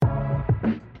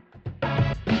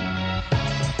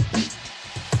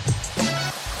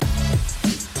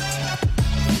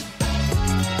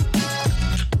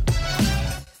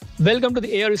Welcome to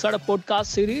the ARU Startup Podcast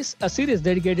series, a series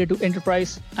dedicated to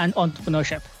enterprise and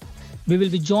entrepreneurship. We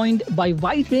will be joined by a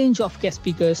wide range of guest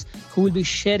speakers who will be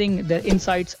sharing their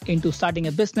insights into starting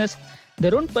a business,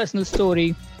 their own personal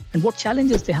story, and what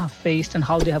challenges they have faced and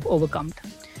how they have overcome.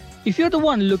 If you're the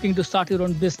one looking to start your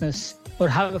own business or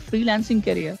have a freelancing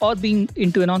career or being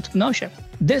into an entrepreneurship,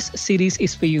 this series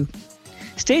is for you.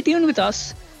 Stay tuned with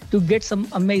us to get some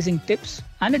amazing tips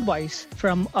and advice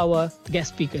from our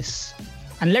guest speakers.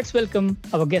 And let's welcome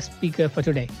our guest speaker for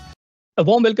today. A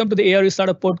warm welcome to the ARU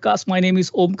Startup Podcast. My name is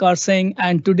Omkar Singh,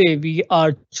 and today we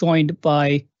are joined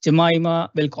by Jemima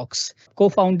Willcox,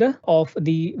 co-founder of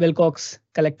the Willcox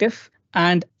Collective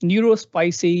and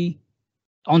NeuroSpicy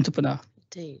entrepreneur.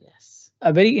 Indeed, yes.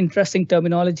 A very interesting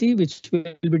terminology, which we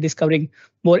will be discovering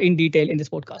more in detail in this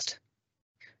podcast.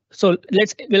 So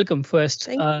let's welcome first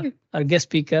our guest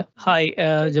speaker. Hi,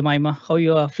 Jemima. How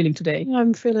you are feeling today?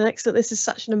 I'm feeling excellent. This is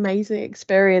such an amazing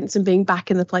experience, and being back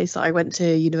in the place that I went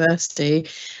to university.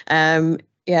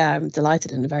 I'm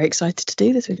delighted and very excited to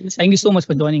do this with you. Thank you so much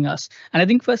for joining us. And I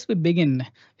think first we begin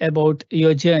about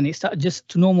your journey, just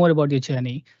to know more about your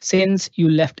journey since you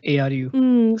left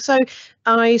ARU. So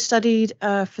I studied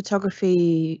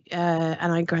photography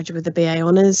and I graduated with a BA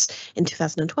Honours in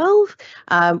 2012.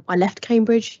 I left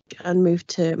Cambridge and moved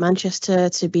to Manchester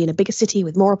to be in a bigger city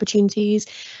with more opportunities.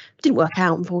 Didn't work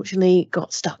out, unfortunately.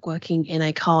 Got stuck working in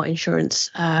a car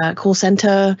insurance call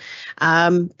centre.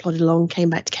 Plodded along, came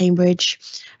back to Cambridge.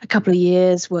 A couple of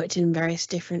years, worked in various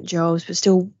different jobs, but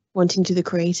still wanting to do the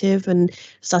creative, and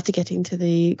started getting to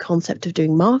the concept of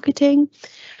doing marketing.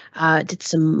 Did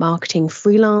some marketing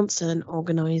freelance and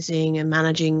organising and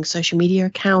managing social media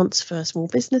accounts for small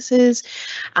businesses.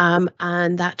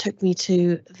 And that took me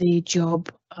to the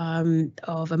job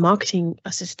of a marketing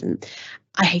assistant.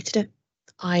 I hated it.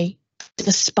 I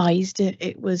despised it.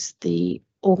 It was the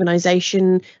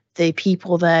organisation, the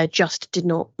people there just did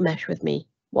not mesh with me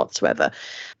whatsoever.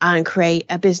 And create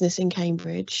a business in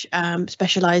Cambridge,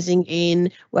 specialising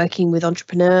in working with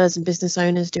entrepreneurs and business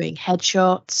owners, doing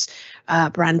headshots,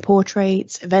 brand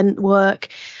portraits, event work.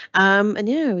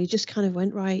 We just kind of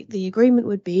went, right, the agreement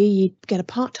would be you'd get a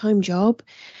part-time job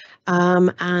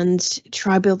and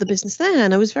try build the business there.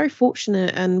 And I was very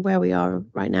fortunate, and where we are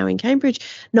right now in Cambridge,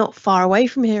 not far away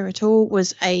from here at all,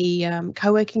 was a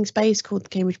co-working space called the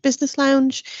Cambridge Business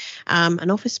Lounge, an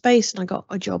office space, and I got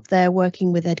a job there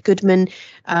working with Ed Goodman,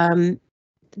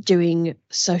 doing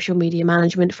social media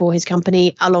management for his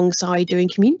company alongside doing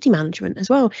community management as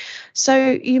well.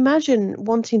 So you imagine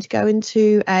wanting to go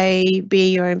into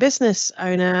be your own business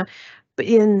owner. But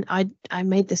then I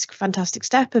made this fantastic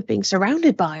step of being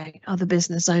surrounded by other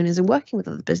business owners and working with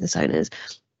other business owners.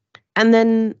 And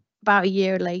then about a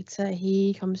year later,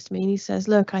 he comes to me and he says,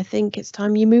 look, I think it's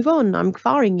time you move on. I'm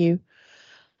firing you.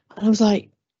 And I was like,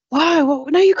 wow,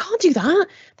 no, you can't do that.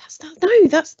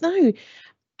 That's no.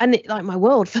 And my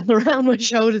world fell around my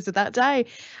shoulders at that day.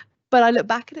 But I look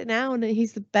back at it now, and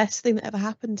he's the best thing that ever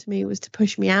happened to me, was to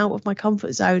push me out of my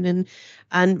comfort zone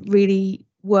and really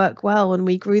work well. And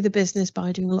we grew the business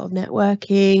by doing a lot of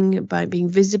networking, by being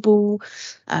visible,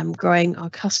 growing our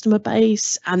customer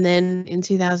base. And then in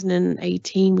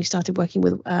 2018, we started working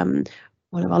with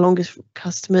one of our longest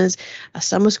customers, a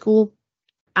summer school.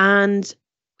 And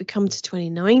we come to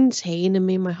 2019, and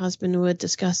me and my husband were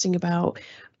discussing about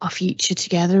our future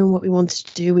together and what we wanted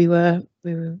to do. We were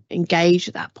engaged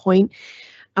at that point,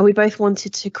 and we both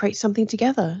wanted to create something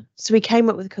together. So we came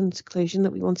up with the conclusion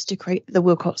that we wanted to create the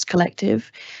Willcox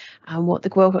Collective. And what the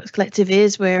Willcox Collective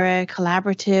is, we're a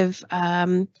collaborative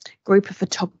group of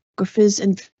photographers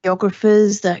and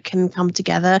videographers that can come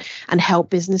together and help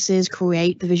businesses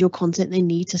create the visual content they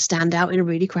need to stand out in a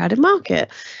really crowded market.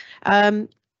 And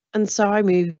so I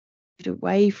moved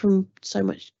away from so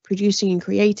much producing and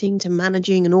creating to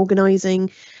managing and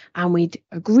organising. And we'd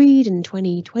agreed in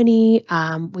 2020,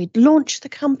 we'd launched the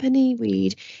company.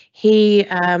 He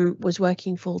was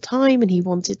working full time, and he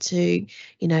wanted to,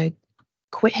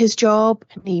 quit his job,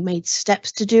 and he made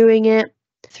steps to doing it.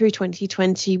 Through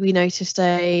 2020, we noticed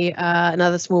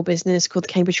another small business called the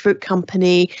Cambridge Fruit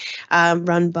Company,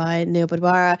 run by Neil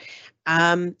Badwara.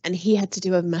 And he had to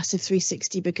do a massive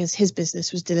 360 because his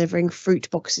business was delivering fruit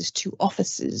boxes to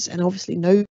offices, and obviously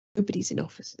nobody's in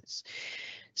offices.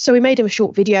 So we made him a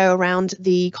short video around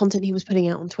the content he was putting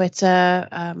out on Twitter.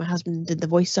 My husband did the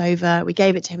voiceover. We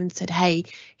gave it to him and said, hey,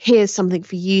 here's something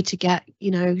for you to get,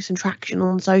 some traction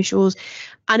on socials.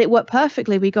 And it worked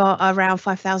perfectly. We got around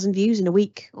 5,000 views in a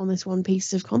week on this one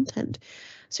piece of content.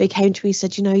 So he came to me and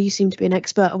said, you seem to be an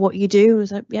expert at what you do. And I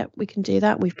was like, yeah, we can do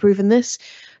that. We've proven this.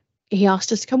 He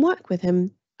asked us to come work with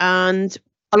him. And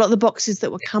A lot of the boxes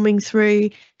that were coming through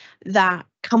that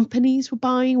companies were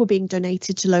buying were being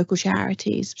donated to local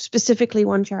charities, specifically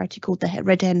one charity called the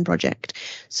Red Hen Project,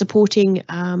 supporting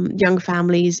young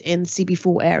families in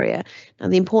CB4 area. Now,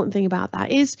 the important thing about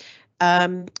that is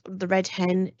the Red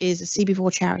Hen is a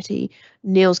CB4 charity.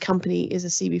 Neil's company is a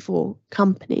CB4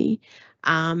 company.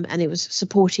 And it was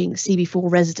supporting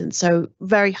CB4 residents, so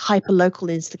very hyper local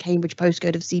is the Cambridge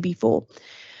postcode of CB4.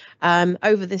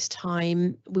 Over this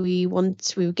time, we were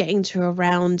getting to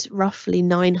around roughly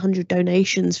 900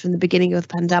 donations from the beginning of the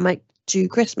pandemic to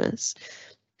Christmas.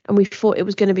 And we thought it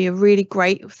was going to be a really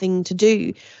great thing to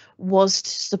do, was to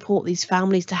support these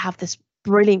families to have this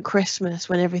brilliant Christmas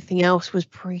when everything else was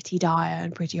pretty dire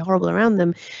and pretty horrible around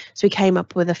them. So we came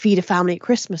up with a Feed a Family at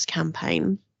Christmas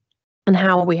campaign. And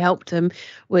how we helped them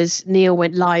was Neil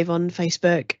went live on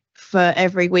Facebook for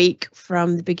every week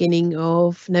from the beginning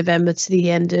of November to the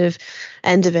end of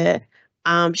it,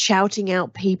 shouting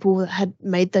out people that had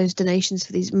made those donations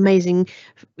for these amazing,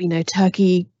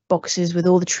 turkey boxes with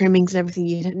all the trimmings and everything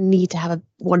you need to have a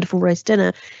wonderful roast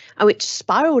dinner, and which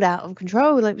spiraled out of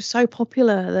control. Like, it was so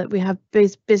popular that we have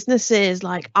businesses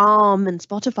like ARM and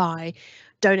Spotify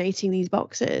donating these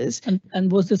boxes.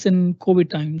 And was this in COVID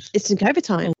times? It's in COVID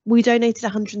time. We donated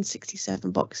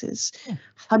 167 boxes. Yeah.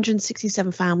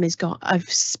 167 families got a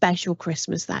special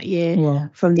Christmas that year. Wow.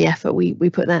 From the effort we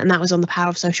put there. And that was on the power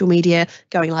of social media,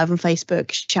 going live on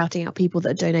Facebook, shouting out people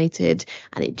that donated,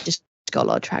 and it just got a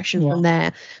lot of traction from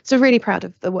there. So really proud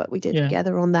of the work we did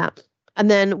together on that. And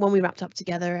then when we wrapped up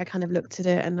together, I kind of looked at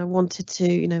it and I wanted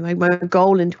to, my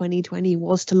goal in 2020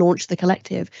 was to launch the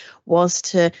collective, was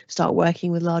to start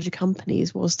working with larger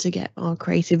companies, was to get our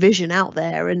creative vision out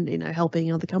there and, helping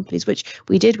other companies, which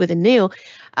we did within Neil.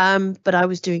 But I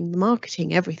was doing the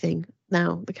marketing, everything.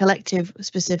 Now, the collective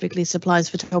specifically supplies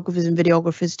photographers and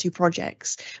videographers to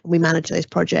projects, and we manage those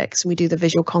projects, and we do the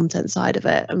visual content side of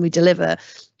it, and we deliver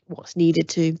what's needed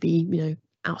to be,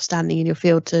 outstanding in your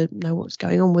field to know what's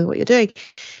going on with what you're doing.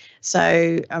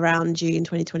 So around June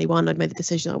 2021, I'd made the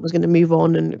decision I was going to move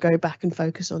on and go back and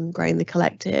focus on growing the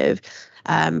collective,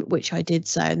 which I did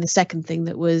so. And the second thing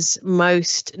that was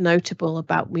most notable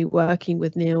about me working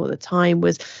with Neil at the time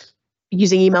was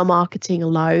using email marketing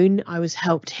alone. I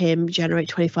helped him generate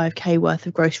 25k worth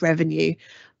of gross revenue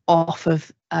off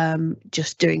of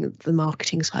just doing the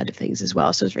marketing side of things as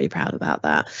well. So I was really proud about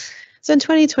that. So in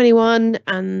 2021,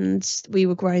 and we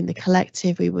were growing the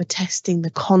collective, we were testing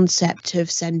the concept of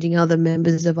sending other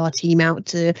members of our team out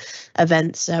to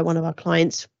events. One of our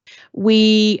clients,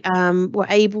 we were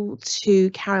able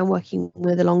to carry on working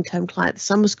with a long-term client, the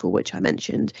summer school, which I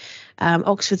mentioned.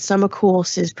 Oxford summer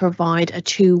courses provide a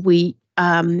 2-week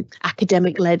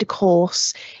academic-led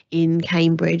course in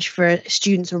Cambridge for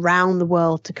students around the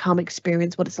world to come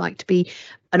experience what it's like to be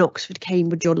an Oxford,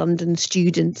 Cambridge or London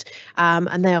student,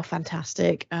 and they are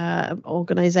fantastic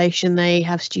organisation. They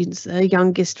have students, the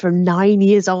youngest from 9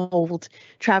 years old,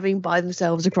 travelling by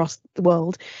themselves across the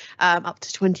world, up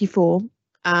to 24.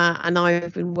 And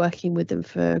I've been working with them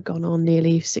for gone on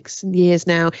nearly 6 years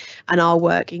now, and our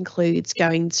work includes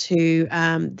going to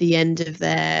the end of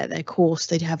their course.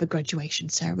 They have a graduation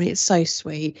ceremony. It's so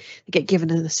sweet. They get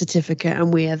given a certificate,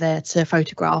 and we are there to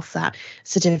photograph that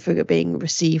certificate being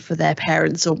received for their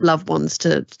parents or loved ones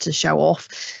to show off.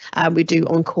 We do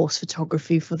on-course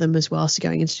photography for them as well, so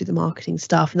going into the marketing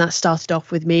stuff, and that started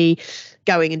off with me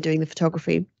going and doing the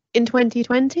photography. In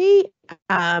 2020,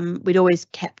 we'd always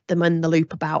kept them in the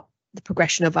loop about the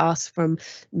progression of us, from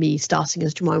me starting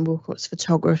as Jemima Willcox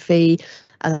photography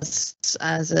as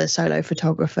a solo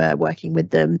photographer, working with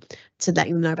them to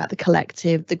letting them know about the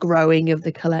collective, the growing of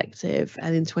the collective.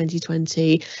 And in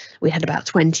 2020, we had about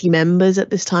 20 members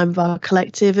at this time of our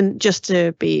collective. And just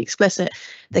to be explicit,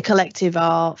 the collective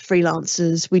are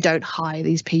freelancers. We don't hire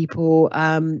these people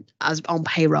as on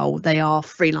payroll. They are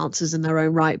freelancers in their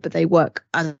own right, but they work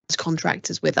as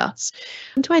contractors with us.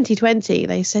 In 2020,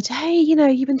 they said, hey,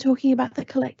 you've been talking about the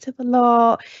collective a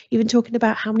lot. You've been talking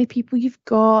about how many people you've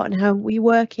got and how we're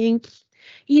working.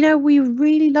 We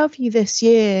really love you this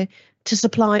year to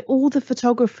supply all the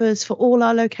photographers for all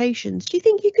our locations. Do you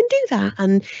think you can do that?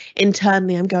 And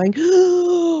internally I'm going,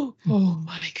 oh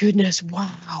my goodness,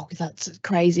 wow, that's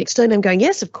crazy. Externally I'm going,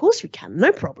 yes, of course we can,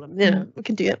 no problem, we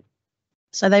can do it.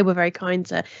 So they were very kind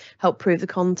to help prove the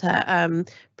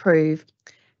content,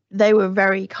 they were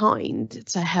very kind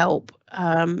to help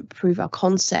prove our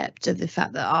concept of the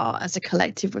fact that as a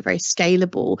collective we're very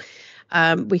scalable.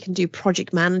 we can do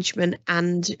project management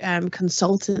and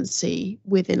consultancy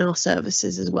within our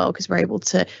services as well, because we're able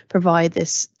to provide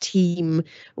this team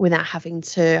without having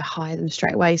to hire them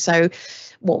straight away. So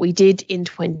what we did in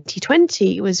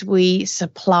 2020 was we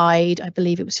supplied, I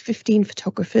believe it was 15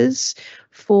 photographers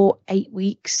for 8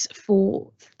 weeks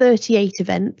for 38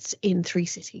 events in 3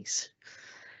 cities.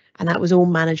 And that was all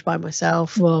managed by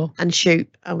myself. Wow. And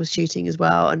I was shooting as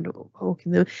well and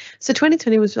walking them. So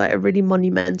 2020 was like a really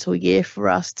monumental year for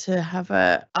us to have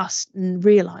us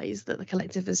realize that the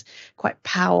collective is quite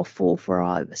powerful for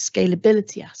our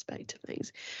scalability aspect of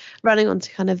things. Running on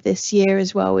to kind of this year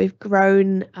as well, we've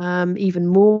grown even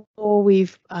more.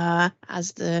 We've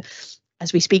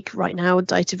as we speak right now,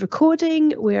 date of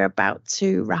recording, we're about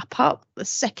to wrap up the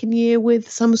second year with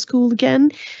summer school again.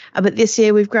 But this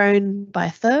year we've grown by a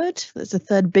third. That's a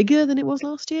third bigger than it was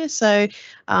last year. So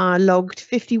logged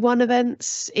 51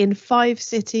 events in 5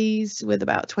 cities with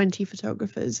about 20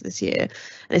 photographers this year. And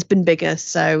it's been bigger.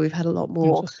 So we've had a lot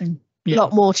more. Yeah.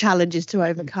 Lot more challenges to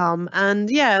overcome. And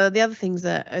yeah, the other things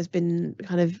that has been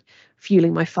kind of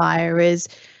fueling my fire is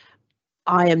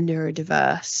I am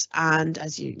neurodiverse, and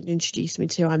as you introduced me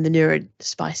to, I'm the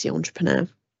NeuroSpicy entrepreneur.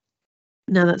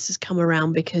 Now that's just come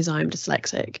around because I'm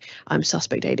dyslexic. I'm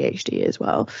suspect ADHD as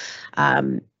well.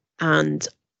 And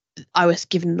I was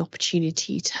given an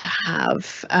opportunity to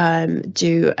have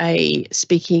do a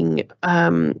speaking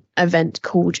event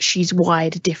called She's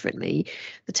Wired Differently,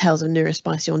 the Tales of a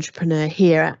NeuroSpicy Entrepreneur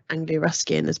here at Anglia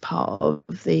Ruskin as part of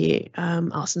the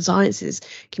Arts and Sciences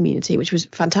community, which was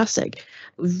fantastic.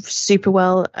 Super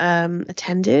well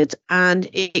attended, and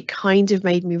it kind of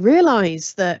made me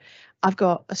realise that I've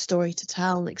got a story to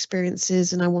tell and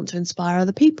experiences, and I want to inspire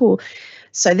other people.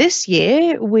 So this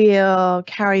year we are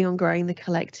carrying on growing the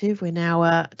collective. We're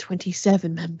now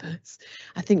 27 members.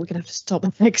 I think we're going to have to stop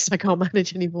that because I can't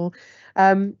manage anymore.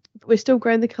 We're still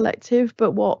growing the collective,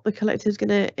 but what the collective is going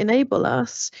to enable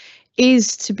us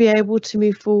is to be able to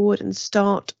move forward and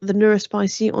start the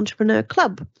NeuroSpicy Entrepreneur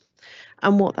Club.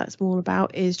 And what that's all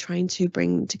about is trying to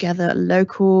bring together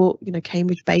local,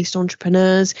 Cambridge-based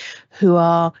entrepreneurs who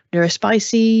are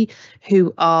neurospicy,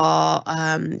 who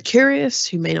are curious,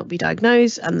 who may not be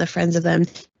diagnosed, and the friends of them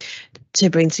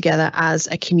to bring together as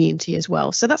a community as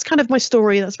well. So that's kind of my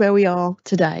story. That's where we are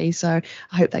today. So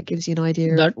I hope that gives you an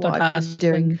idea of what I've been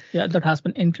doing. Yeah, that has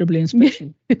been incredibly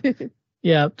inspirational.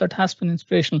 Yeah, that has been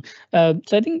inspirational. So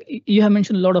I think you have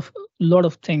mentioned a lot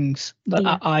of things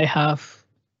that I have.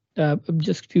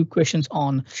 Just a few questions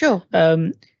on. Sure.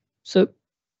 So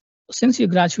since you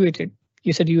graduated,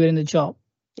 you said you were in the job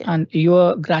and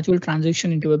your gradual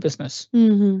transition into a business.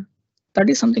 Mm-hmm. That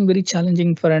is something very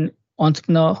challenging for an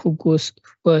entrepreneur who goes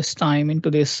first time into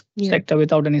this sector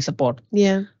without any support.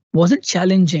 Yeah. Was it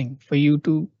challenging for you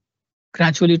to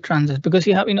gradually transition? Because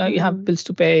you have, you have bills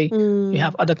to pay, you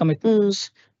have other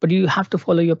commitments, but you have to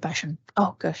follow your passion.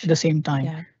 Oh gosh. At the same time.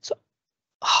 Yeah. So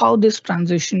how this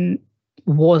transition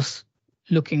was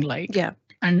looking like,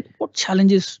 and what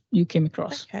challenges you came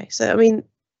across? Okay, so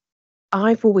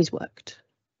I've always worked.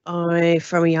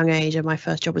 From a young age, my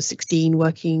first job was 16,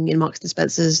 working in Marks and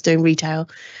Spencer's doing retail.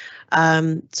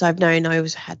 So I've known I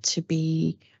always had to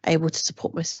be able to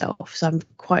support myself. So I'm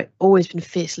always been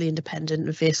fiercely independent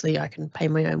and fiercely I can pay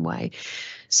my own way.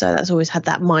 So that's always had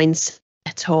that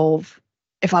mindset of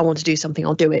if I want to do something,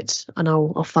 I'll do it and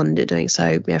I'll fund it doing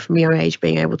so. Yeah, from a young age,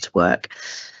 being able to work.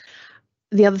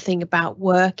 The other thing about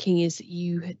working is that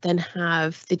you then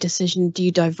have the decision: do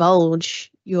you divulge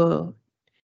your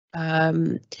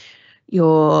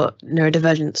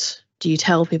neurodivergence? Do you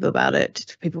tell people about it?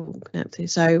 Do people connect to?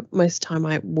 So most of the time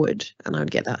I would, and I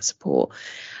would get that support.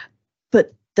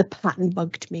 But the pattern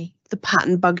bugged me. The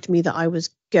pattern bugged me that I was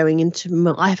going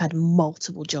into. I've had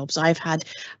multiple jobs. I've had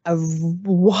a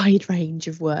wide range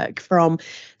of work, from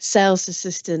sales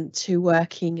assistant to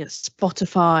working at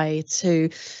Spotify to,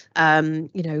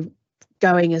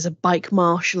 going as a bike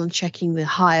marshal and checking the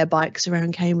hire bikes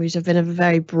around Cambridge. I've been a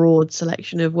very broad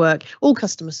selection of work, all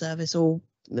customer service, all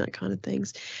that kind of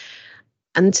things.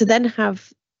 And to then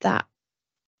have that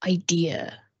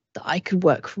idea that I could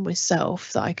work for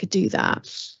myself, that I could do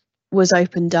that, was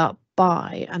opened up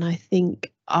by, and I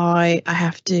think I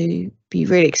have to be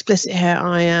really explicit here,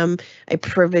 I am a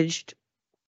privileged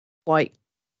white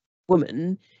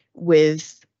woman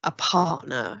with a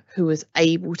partner who was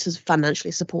able to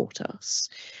financially support us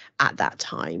at that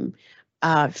time.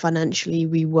 Financially,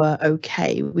 we were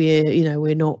okay.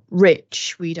 We're not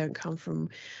rich. We don't come from,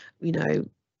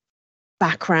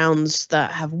 backgrounds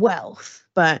that have wealth,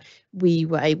 but we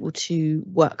were able to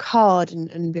work hard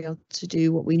and be able to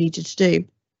do what we needed to do.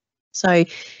 So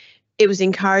it was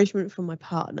encouragement from my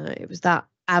partner. It was that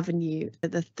avenue.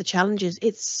 The challenge is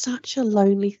it's such a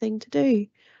lonely thing to do.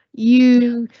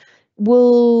 You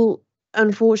will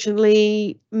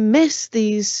unfortunately miss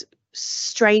these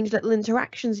strange little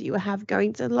interactions that you have,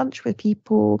 going to lunch with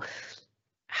people,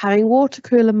 having water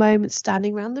cooler moments,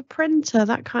 standing around the printer,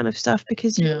 that kind of stuff,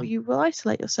 because you will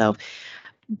isolate yourself.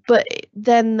 But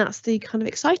then that's the kind of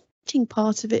exciting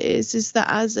part of it is that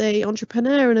as a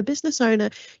entrepreneur and a business owner,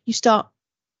 you start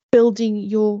building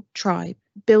your tribe,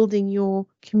 building your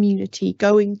community,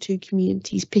 going to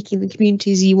communities, picking the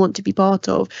communities you want to be part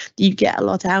of, that you get a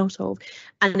lot out of.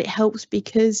 And it helps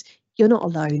because you're not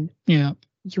alone. Yeah.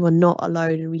 You are not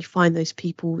alone. And we find those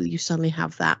people, you suddenly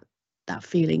have that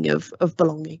feeling of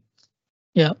belonging.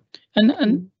 Yeah.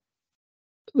 And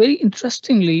very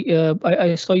interestingly,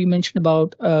 I saw you mention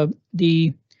about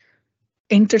the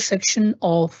intersection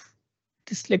of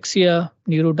dyslexia,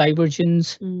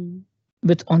 neurodivergence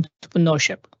with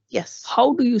entrepreneurship. Yes.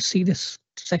 How do you see this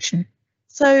section?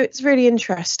 So it's really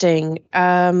interesting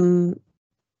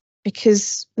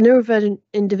because neurodivergent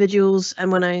individuals,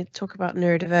 and when I talk about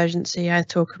neurodivergency, I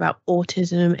talk about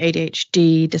autism,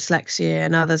 ADHD, dyslexia,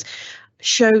 and others,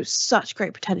 show such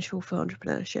great potential for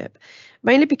entrepreneurship,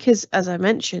 mainly because, as I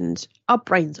mentioned, our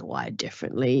brains are wired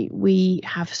differently. We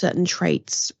have certain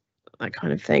traits, that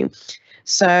kind of thing.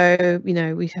 So,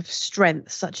 we have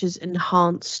strengths such as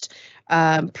enhanced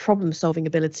problem-solving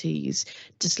abilities.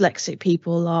 Dyslexic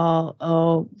people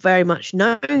are very much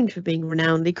known for being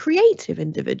renownedly creative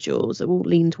individuals that will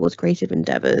lean towards creative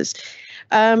endeavors.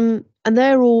 And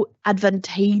they're all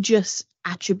advantageous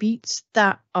attributes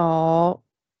that are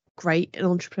great in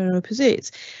entrepreneurial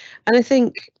pursuits. And I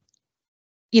think,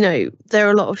 there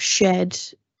are a lot of shared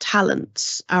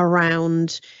talents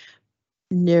around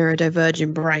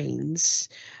neurodivergent brains,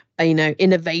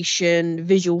 innovation,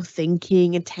 visual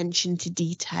thinking, attention to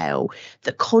detail,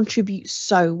 that contribute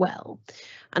so well.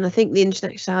 And I think the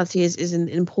internationality is an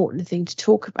important thing to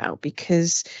talk about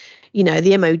because,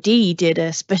 the MOD did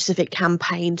a specific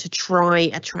campaign to try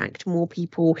attract more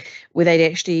people with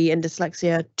ADHD and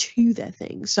dyslexia to their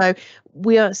thing. So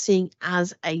we are seeing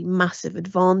as a massive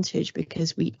advantage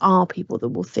because we are people that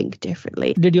will think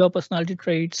differently. Did your personality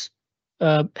traits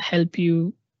help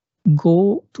you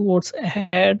go towards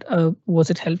ahead? Was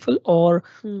it helpful, or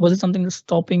was it something that's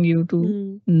stopping you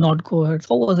to not go ahead?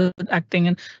 How was it acting,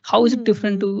 and how is it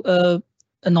different to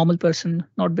a normal person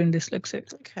not being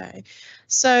dyslexic? Okay,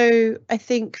 so I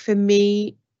think for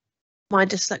me, my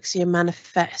dyslexia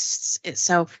manifests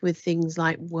itself with things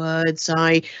like words.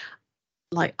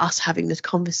 Like us having this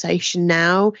conversation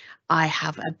now, I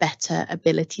have a better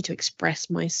ability to express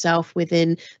myself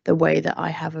within the way that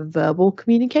I have a verbal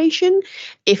communication.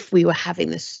 If we were having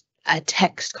this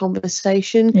text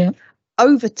conversation,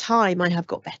 over time I have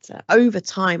got better. Over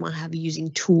time I have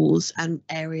using tools and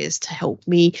areas to help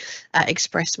me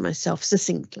express myself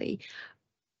succinctly.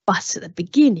 But at the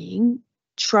beginning,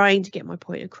 trying to get my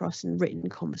point across in written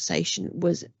conversation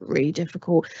was really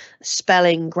difficult.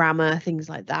 Spelling, grammar, things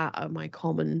like that are my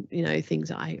common, things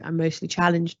that I'm mostly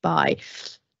challenged by.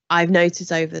 I've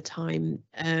noticed over the time,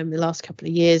 the last couple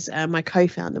of years, my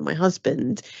co-founder, my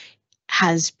husband,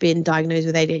 has been diagnosed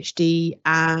with ADHD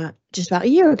just about a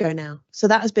year ago now. So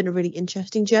that has been a really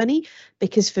interesting journey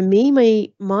because for me,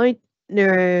 my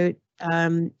neuro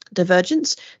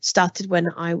divergence started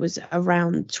when I was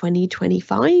around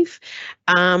 2025,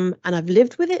 and I've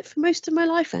lived with it for most of my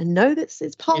life. I know that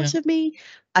it's part of me.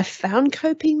 I've found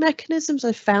coping mechanisms.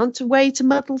 I've found a way to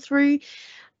muddle through.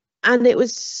 And it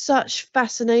was such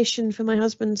fascination for my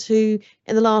husband to,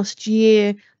 in the last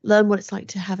year, learn what it's like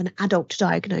to have an adult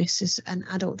diagnosis, an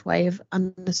adult way of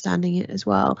understanding it as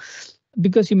well.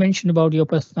 Because you mentioned about your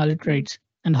personality traits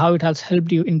and how it has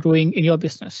helped you in growing in your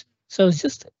business. So I was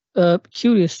just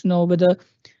curious to know whether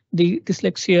the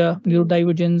dyslexia,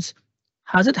 neurodivergence,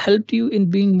 has it helped you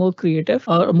in being more creative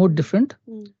or more different,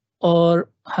 or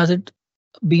has it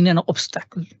been an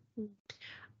obstacle?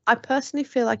 I personally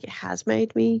feel like it has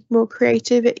made me more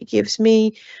creative. It gives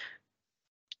me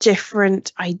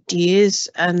different ideas,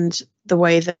 and the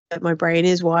way that my brain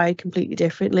is wired completely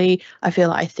differently. I feel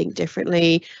like I think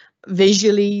differently,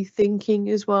 visually thinking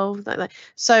as well.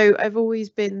 So I've always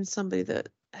been somebody that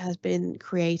has been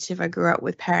creative. I grew up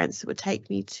with parents that would take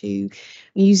me to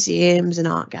museums and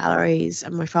art galleries,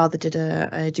 and my father did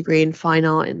a degree in fine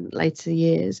art in later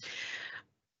years.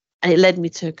 And it led me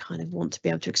to kind of want to be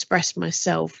able to express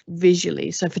myself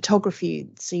visually. So photography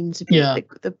seemed to be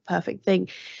the perfect thing.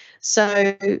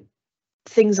 So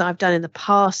things I've done in the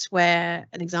past, where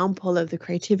an example of the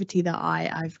creativity that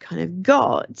I've kind of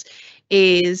got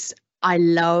is I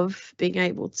love being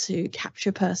able to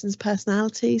capture a person's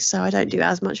personality. So I don't do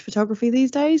as much photography these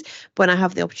days. But when I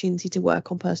have the opportunity to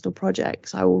work on personal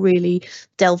projects, I will really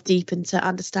delve deep into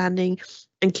understanding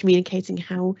and communicating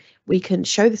how we can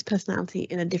show this personality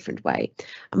in a different way.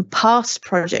 And past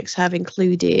projects have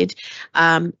included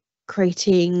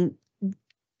creating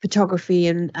photography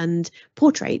and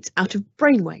portraits out of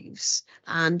brainwaves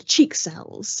and cheek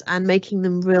cells and making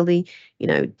them really,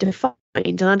 defined.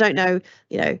 And I don't know,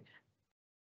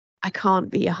 I can't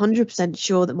be 100%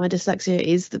 sure that my dyslexia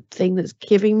is the thing that's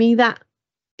giving me that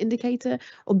indicator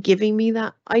or giving me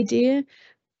that idea,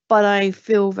 but I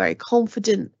feel very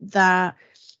confident that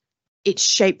it's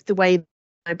shaped the way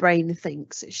my brain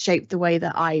thinks. It's shaped the way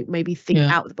that I maybe think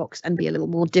out of the box and be a little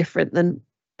more different than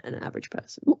an average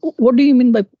person. What do you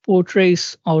mean by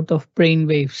portraits out of brain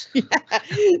waves?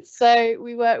 So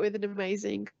we work with an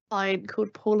amazing client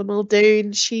called Paula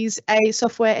Muldoon. She's a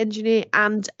software engineer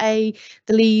and the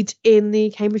lead in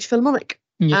the Cambridge Philharmonic,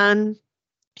 and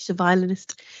she's a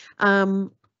violinist.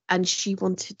 And she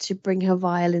wanted to bring her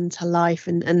violin to life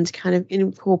and kind of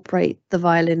incorporate the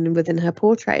violin within her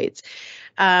portraits.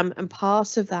 And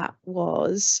part of that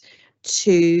was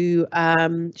to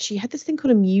she had this thing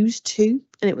called a Muse 2,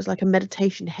 and it was like a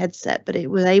meditation headset, but it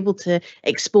was able to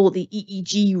export the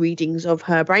EEG readings of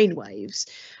her brainwaves.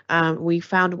 We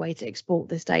found a way to export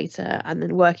this data, and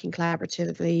then working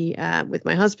collaboratively with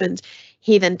my husband,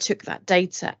 he then took that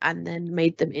data and then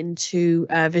made them into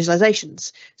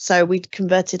visualizations. So we'd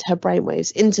converted her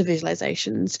brainwaves into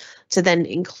visualizations to then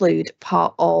include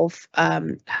part of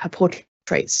her portrait.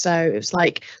 So it was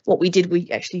like what we did, we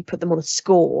actually put them on a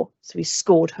score. So we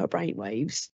scored her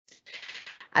brainwaves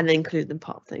and then included them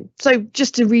part of the thing. So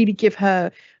just to really give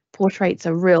her portraits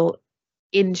a real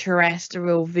interest, a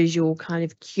real visual kind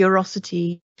of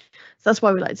curiosity. So that's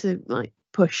why we like to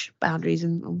push boundaries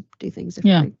and do things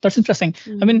differently. Yeah, that's interesting.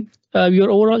 I mean,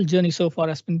 your overall journey so far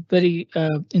has been very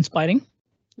inspiring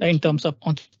in terms of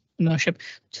entrepreneurship.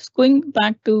 Just going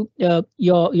back to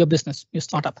your business, your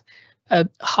startup,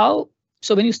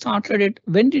 so when you started it,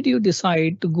 when did you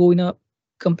decide to go in a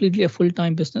completely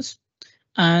full-time business?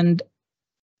 And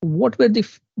what were the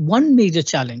one major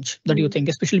challenge that you think,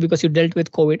 especially because you dealt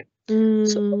with COVID?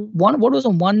 So what was the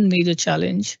one major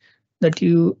challenge that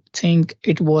you think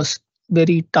it was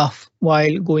very tough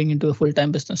while going into a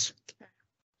full-time business?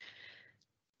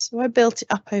 So I built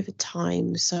it up over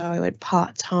time. So I went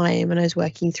part-time and I was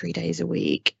working 3 days a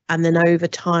week. And then over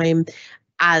time,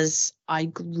 as I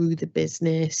grew the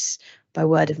business by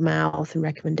word of mouth and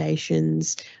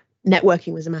recommendations,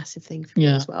 networking was a massive thing for me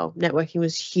as well. Networking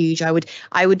was huge. I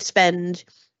would spend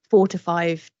 4 to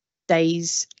 5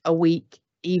 days a week,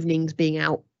 evenings, being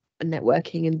out and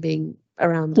networking and being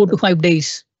around. 4 to 5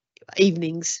 days.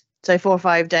 Evenings. So 4 or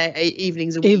 5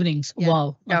 evenings a week. Evenings. Yeah.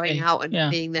 Wow. Going out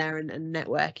and being there and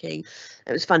networking.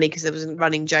 It was funny because there was a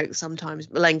running joke sometimes.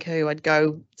 Malenka, who I'd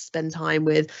go spend time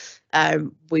with,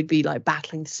 we'd be like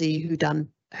battling to see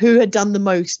who had done the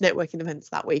most networking events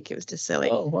that week. It was just silly.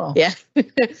 Oh wow. Yeah.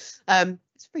 It's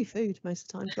free food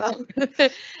most of the time as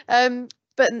well.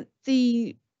 But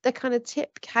the kind of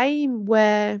tip came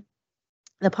where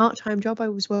the part-time job I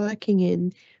was working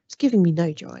in was giving me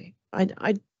no joy.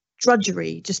 I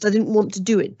drudgery, I didn't want to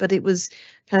do it, but it was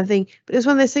kind of thing. But it was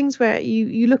one of those things where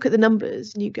you look at the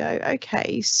numbers and you go,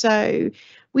 okay, so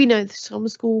we know the summer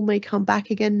school may come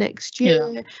back again next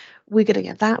year. Yeah. We're going to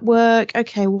get that work.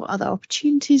 Okay, what other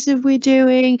opportunities are we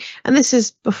doing? And this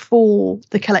is before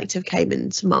the collective came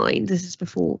into mind. This is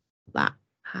before that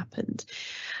happened.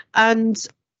 And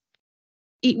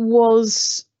it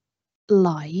was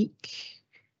like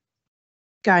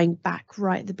going back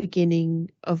right at the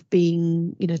beginning of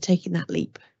being, taking that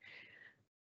leap.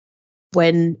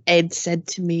 When Ed said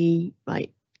to me,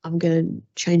 like, I'm going to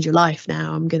change your life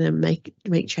now. I'm going to make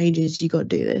changes. You got to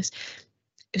do this.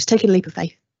 It was taking a leap of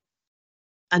faith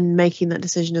and making that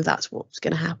decision of that's what's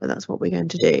going to happen. That's what we're going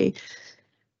to do.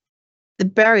 The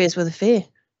barriers were the fear.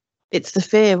 It's the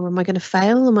fear. Am I going to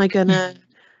fail? Am I going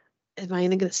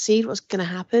to see what's going to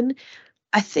happen?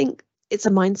 I think it's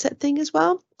a mindset thing as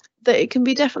well, that it can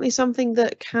be definitely something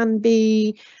that can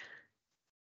be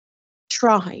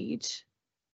tried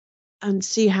and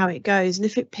see how it goes. And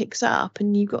if it picks up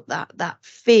and you've got that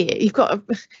fear, you've got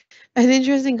an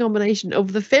interesting combination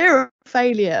of the fear of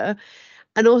failure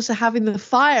and also having the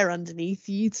fire underneath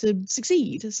you to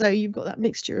succeed. So you've got that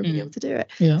mixture of being able to do it.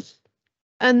 Yeah.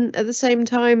 And at the same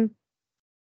time,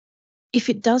 if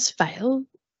it does fail,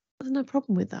 there's no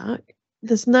problem with that.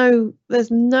 There's no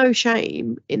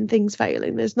shame in things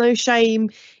failing. There's no shame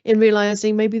in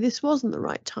realizing maybe this wasn't the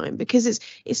right time, because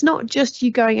it's not just you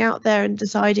going out there and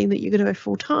deciding that you're going to go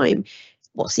full time.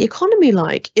 What's the economy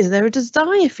like? Is there a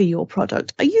desire for your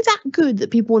product? Are you that good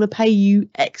that people want to pay you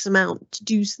X amount to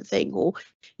do the thing, or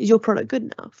is your product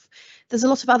good enough? There's a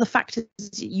lot of other factors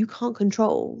that you can't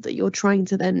control that you're trying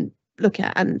to then look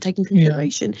at and take into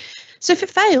consideration. So if it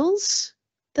fails,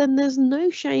 then there's no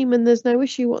shame and there's no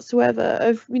issue whatsoever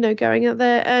of, going out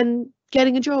there and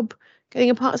getting a job, getting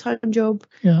a part-time job,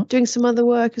 doing some other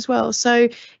work as well. So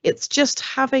it's just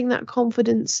having that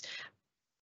confidence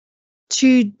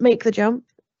to make the jump.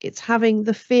 It's having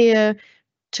the fear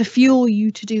to fuel you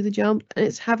to do the jump, and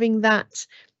it's having that's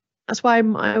why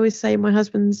I always say my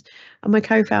husband's and my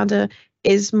co-founder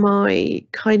is my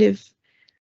kind of,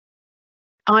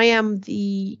 I am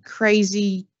the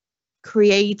crazy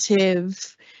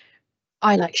creative,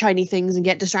 I like shiny things and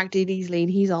get distracted easily,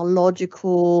 and he's our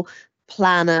logical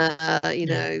planner,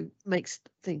 makes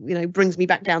things, brings me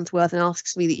back down to earth and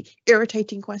asks me the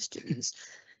irritating questions.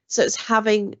 So it's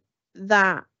having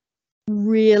that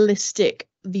realistic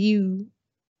view.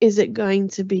 Is it going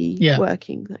to be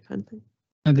working? That kind of thing.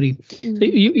 Agree. So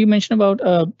you mentioned about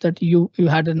that you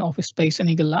had an office space in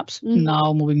Eagle Labs,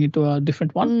 now moving into a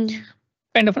different one.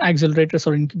 Kind of an accelerators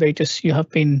or incubators you have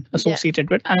been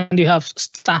associated with, and you have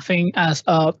staffing as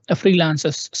a freelancer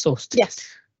sourced. Yes.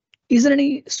 Is there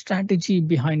any strategy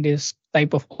behind this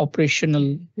type of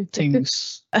operational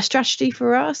things? A strategy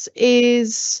for us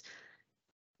is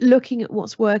looking at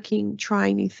what's working,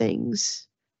 trying new things.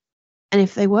 And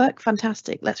if they work,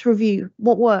 fantastic. Let's review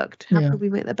what worked. How could we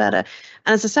make that better?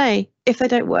 And as I say, if they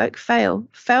don't work, fail.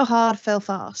 Fail hard, fail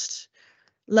fast.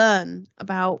 Learn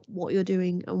about what you're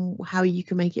doing and how you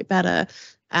can make it better.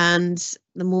 And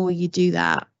the more you do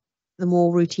that, the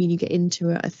more routine you get into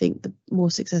it, I think the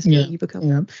more successful you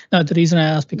become. Now, the reason I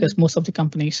ask, because most of the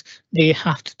companies, they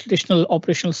have the traditional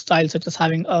operational style, such as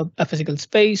having a physical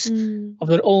space of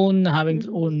their own, having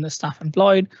their own staff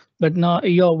employed. But now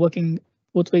you're working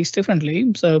both ways differently.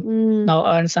 So now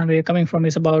I understand where you're coming from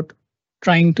is about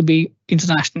trying to be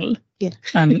international.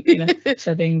 And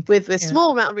setting with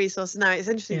small amount of resources. Now it's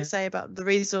interesting to say about the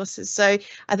resources. So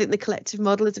I think the collective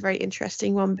model is a very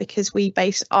interesting one, because we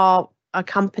base our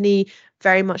company,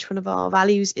 very much one of our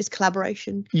values is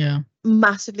collaboration.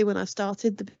 Massively, when I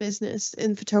started the business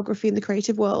in photography in the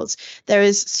creative worlds, there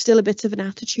is still a bit of an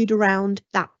attitude around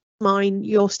that mine,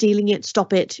 you're stealing it,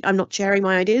 stop it, I'm not sharing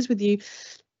my ideas with you.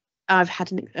 I've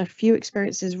had a few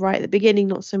experiences right at the beginning,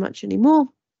 not so much anymore.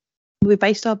 We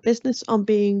based our business on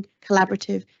being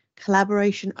collaborative,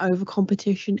 collaboration over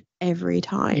competition every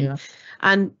time.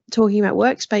 And talking about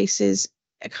workspaces,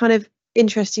 kind of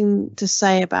interesting to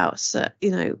say about,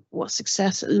 what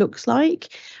success looks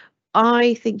like.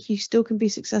 I think you still can be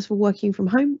successful working from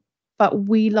home, but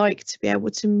we like to be able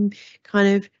to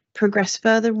kind of progress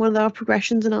further. And one of our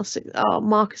progressions and our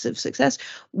markers of success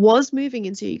was moving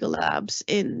into Eagle Labs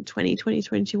in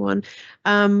 2021,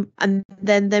 and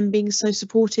then them being so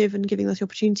supportive and giving us the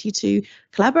opportunity to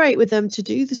collaborate with them, to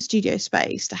do the studio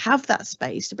space, to have that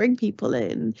space, to bring people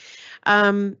in.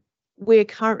 We're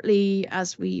currently,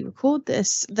 as we record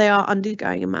this, they are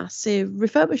undergoing a massive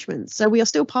refurbishment, so we are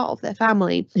still part of their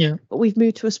family, but we've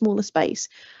moved to a smaller space.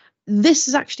 This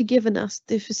has actually given us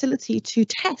the facility to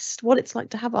test what it's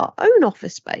like to have our own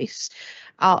office space,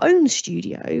 our own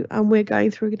studio, and we're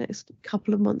going through the next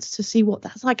couple of months to see what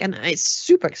that's like. And it's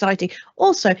super exciting.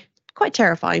 Also, quite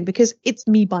terrifying, because it's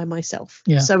me by myself.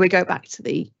 So we go back to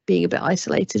the being a bit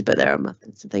isolated, but there are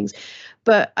methods and things.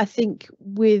 But I think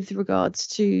with regards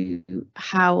to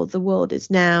how the world is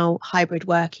now, hybrid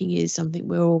working is something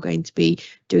we're all going to be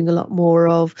doing a lot more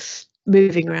of.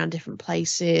 Moving around different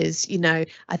places,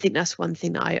 I think that's one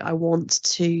thing that I want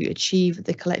to achieve with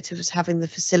the collective, is having the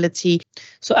facility.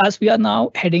 So as we are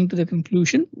now heading to the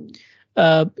conclusion,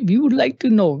 we would like to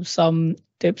know some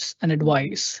tips and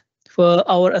advice for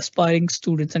our aspiring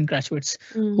students and graduates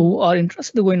who are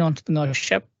interested to go in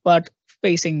entrepreneurship, but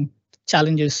facing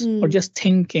challenges or just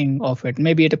thinking of it,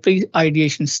 maybe at a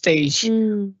pre-ideation stage,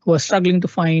 who are struggling to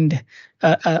find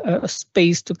a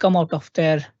space to come out of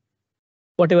their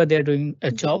whatever they're doing, a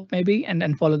job maybe,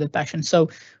 and follow their passion. So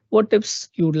what tips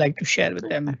you would like to share with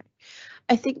them?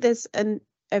 I think there's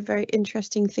a very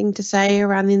interesting thing to say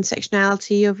around the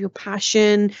intersectionality of your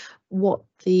passion, what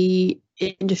the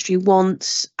industry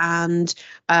wants, and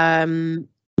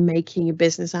making a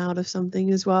business out of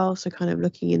something as well. So kind of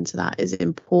looking into that is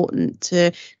important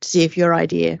to see if your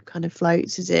idea kind of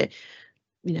floats. Is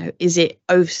it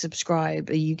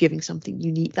oversubscribed? Are you giving something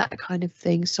unique? That kind of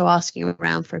thing. So asking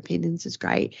around for opinions is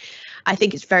great. I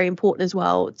think it's very important as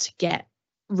well to get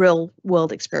real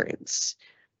world experience.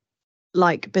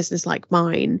 Like a business like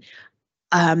mine,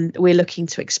 we're looking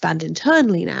to expand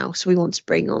internally now. So we want to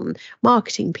bring on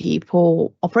marketing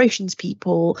people, operations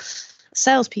people,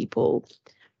 salespeople.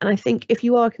 And I think if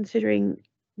you are considering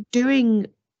doing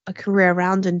a career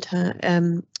around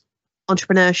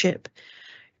entrepreneurship,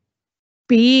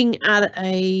 being at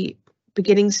a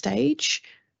beginning stage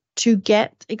to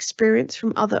get experience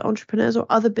from other entrepreneurs or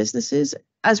other businesses.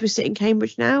 As we sit in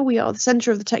Cambridge now, we are the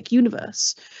center of the tech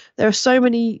universe. There are so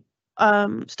many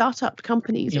startup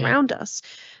companies around us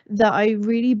that I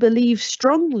really believe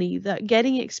strongly that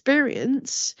getting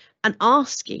experience and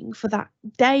asking for that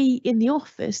day in the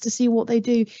office to see what they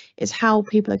do is how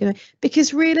people are going to,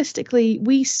 because realistically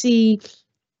we see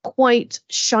quite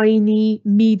shiny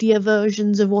media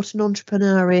versions of what an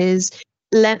entrepreneur is.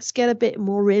 Let's get a bit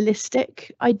more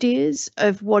realistic ideas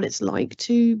of what it's like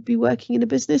to be working in a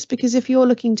business, because if you're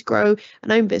looking to grow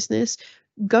an own business,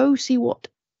 go see what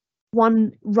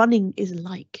one running is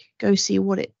like, go see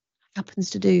what it happens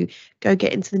to do, go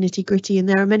get into the nitty gritty. And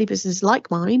there are many businesses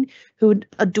like mine who would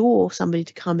adore somebody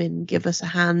to come in and give us a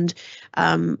hand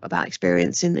about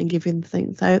experience and giving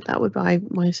things. So that would be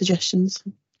my suggestions.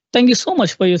 Thank you so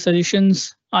much for your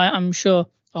suggestions. I'm sure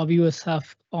our viewers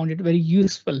have found it very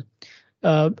useful.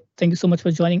 Thank you so much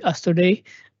for joining us today.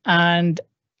 And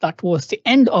that was the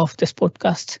end of this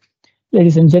podcast.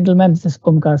 Ladies and gentlemen, this is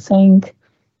Omkar Singh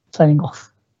signing off.